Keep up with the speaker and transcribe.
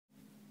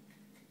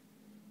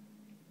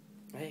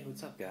Hey,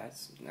 what's up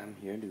guys? I'm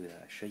here to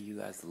show you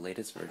guys the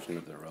latest version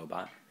of the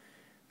robot.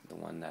 The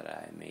one that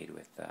I made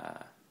with the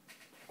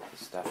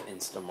stuff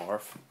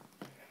Instamorph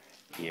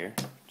here.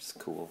 Just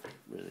cool,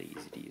 really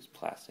easy to use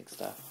plastic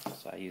stuff.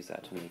 So I use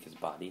that to make his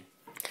body.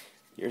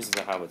 Here's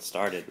how it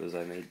started, was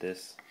I made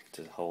this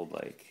to hold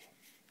like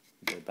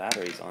the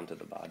batteries onto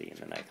the body, and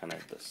then I kind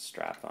of just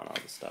strapped on all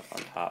the stuff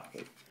on top.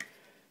 It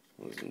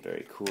wasn't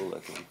very cool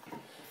looking.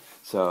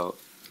 So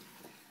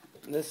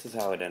this is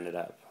how it ended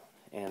up.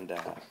 And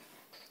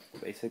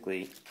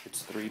basically,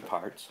 it's 3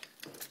 parts.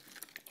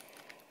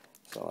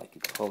 So like you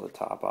pull the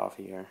top off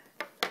here.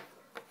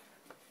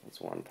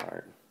 That's one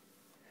part.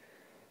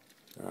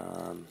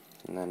 And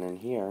then in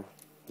here,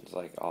 it's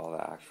like all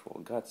the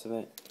actual guts of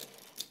it.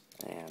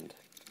 And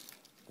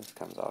this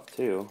comes off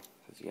too,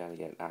 because you gotta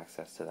get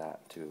access to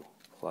that to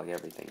plug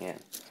everything in.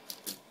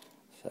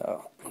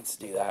 So let's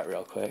do that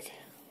real quick.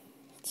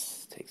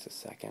 It takes a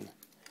second.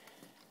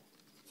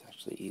 It's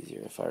actually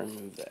easier if I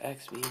remove the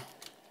XB.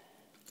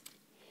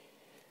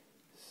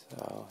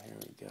 So here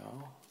we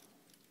go.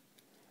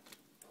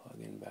 Plug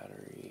in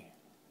battery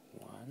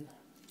 1.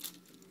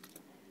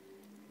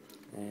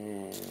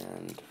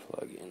 And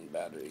plug in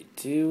battery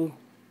 2.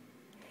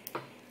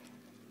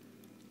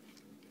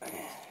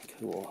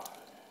 Cool.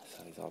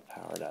 So he's all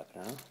powered up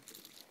now.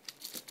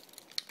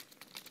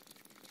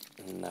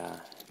 And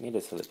made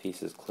it so the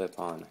pieces clip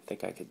on. I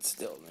think I could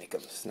still make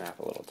them snap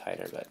a little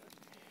tighter, but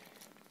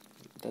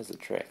it does the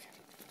trick.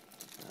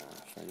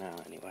 For now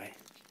anyway.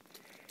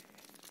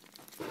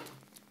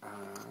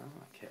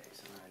 Okay,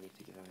 so I need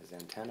to give him his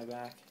antenna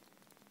back.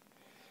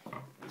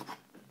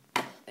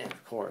 And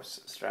of course,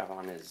 strap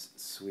on his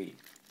sweet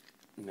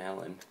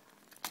melon.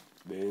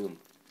 Boom.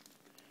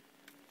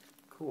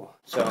 Cool.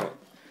 So,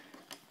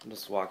 I'll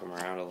just walk him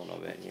around a little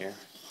bit here.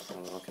 A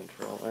little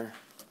controller.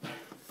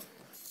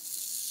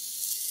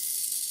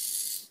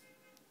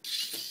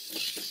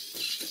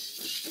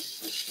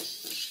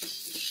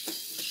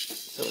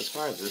 So as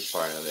far as this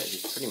part of it,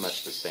 he's pretty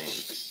much the same.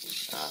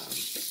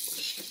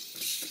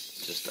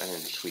 Just I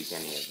didn't tweak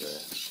any of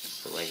the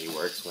way he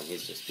works when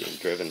he's just being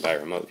driven by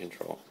remote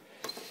control.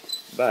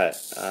 But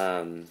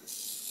I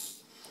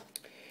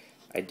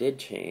did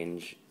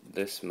change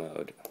this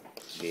mode,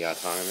 the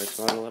autonomous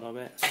mode, a little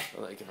bit.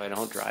 So like if I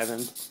don't drive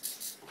him,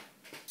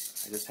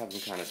 I just have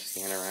him kind of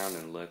scan around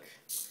and look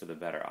for the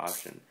better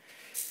option.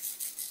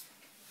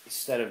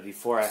 Instead of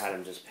before, I had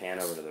him just pan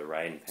over to the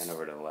right and pan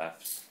over to the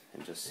left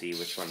and just see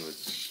which one would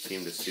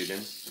seem to suit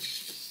him.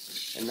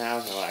 And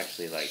now he'll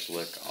actually like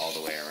look all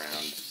the way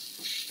around.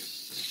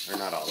 Or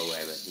not all the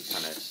way, but he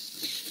kind of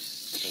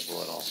does a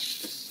little.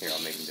 Here, I'll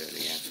make him do it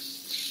again.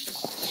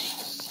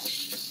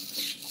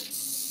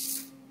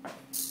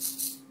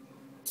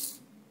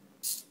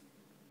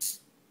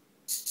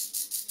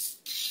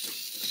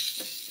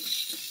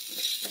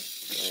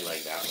 Really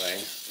like that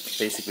way.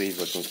 Basically, he's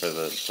looking for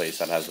the place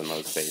that has the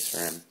most space for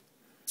him.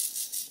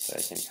 So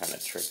I can kind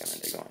of trick him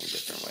into going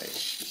different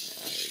ways.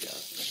 Yeah, there you go.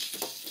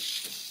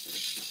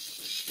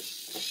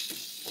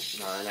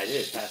 And I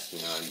did a test,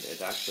 and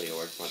it actually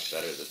worked much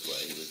better this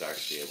way. He was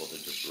actually able to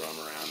just roam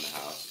around the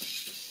house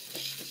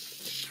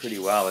pretty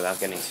well without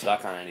getting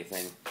stuck on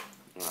anything.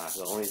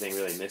 The only thing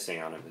really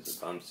missing on him is a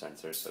bump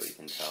sensor, so he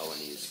can tell when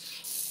he's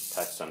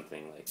touched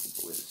something like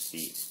with his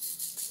feet.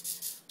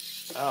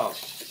 Oh,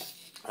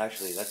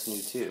 actually, that's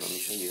new too. Let me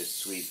show you his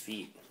sweet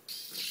feet.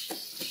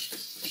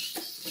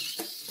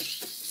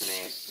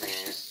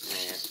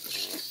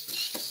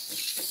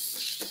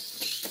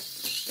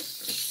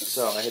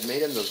 So I had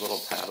made him those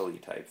little paddle-y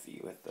type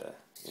feet with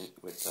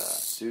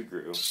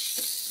Sugru,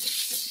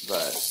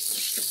 but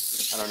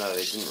I don't know,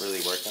 they didn't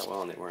really work that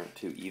well and they weren't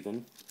too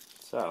even.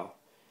 So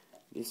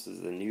this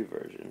is the new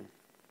version,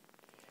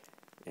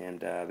 and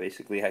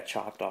basically I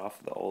chopped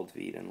off the old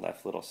feet and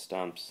left little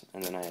stumps,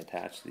 and then I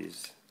attached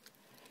these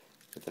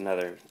with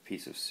another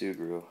piece of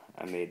Sugru.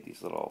 I made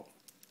these little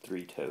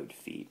 3-toed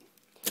feet,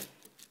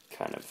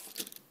 kind of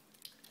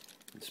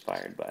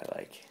inspired by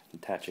like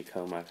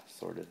Tachikoma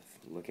sort of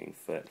looking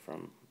foot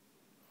from,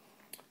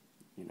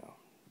 you know,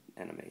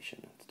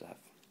 animation and stuff.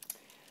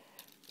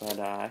 But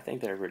I think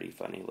they're pretty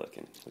funny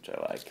looking, which I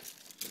like.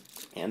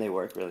 And they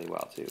work really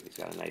well too. He's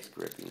got a nice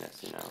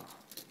grippiness, you know.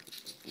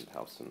 It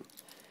helps him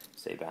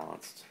stay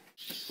balanced.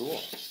 Cool.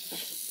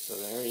 So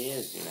there he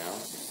is, you know.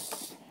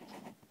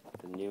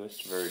 The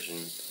newest version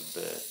of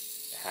the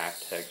hack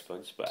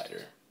textbook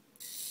spider.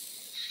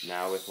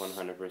 Now with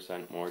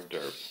 100% more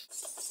derp.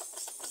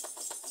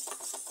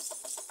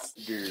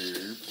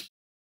 Derp.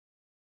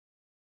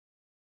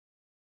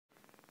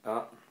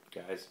 Oh,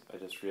 guys, I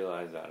just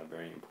realized that a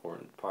very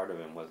important part of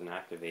him wasn't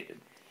activated.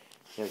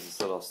 He has this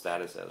little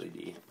status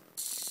LED,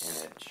 and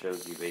it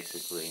shows you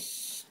basically,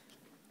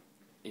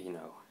 you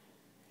know,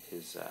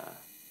 his,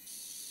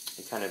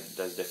 it kind of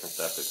does different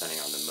stuff depending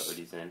on the mode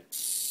he's in,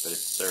 but it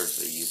serves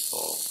a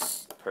useful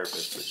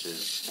purpose, which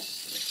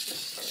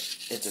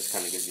is, it just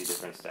kind of gives you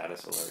different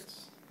status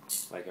alerts.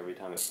 Like every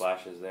time it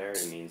flashes there,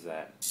 it means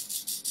that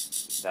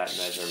that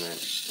measurement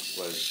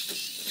was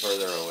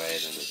further away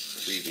than the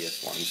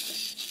previous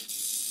ones.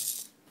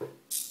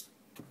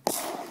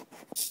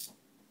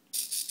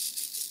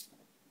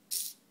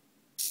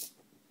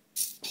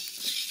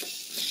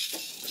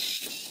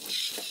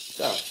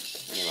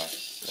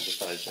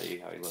 show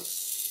you how he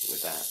looks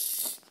with that.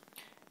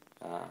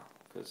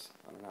 Because,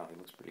 I don't know, he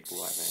looks pretty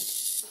cool, I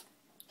think.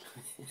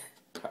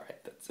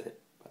 Alright, that's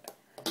it.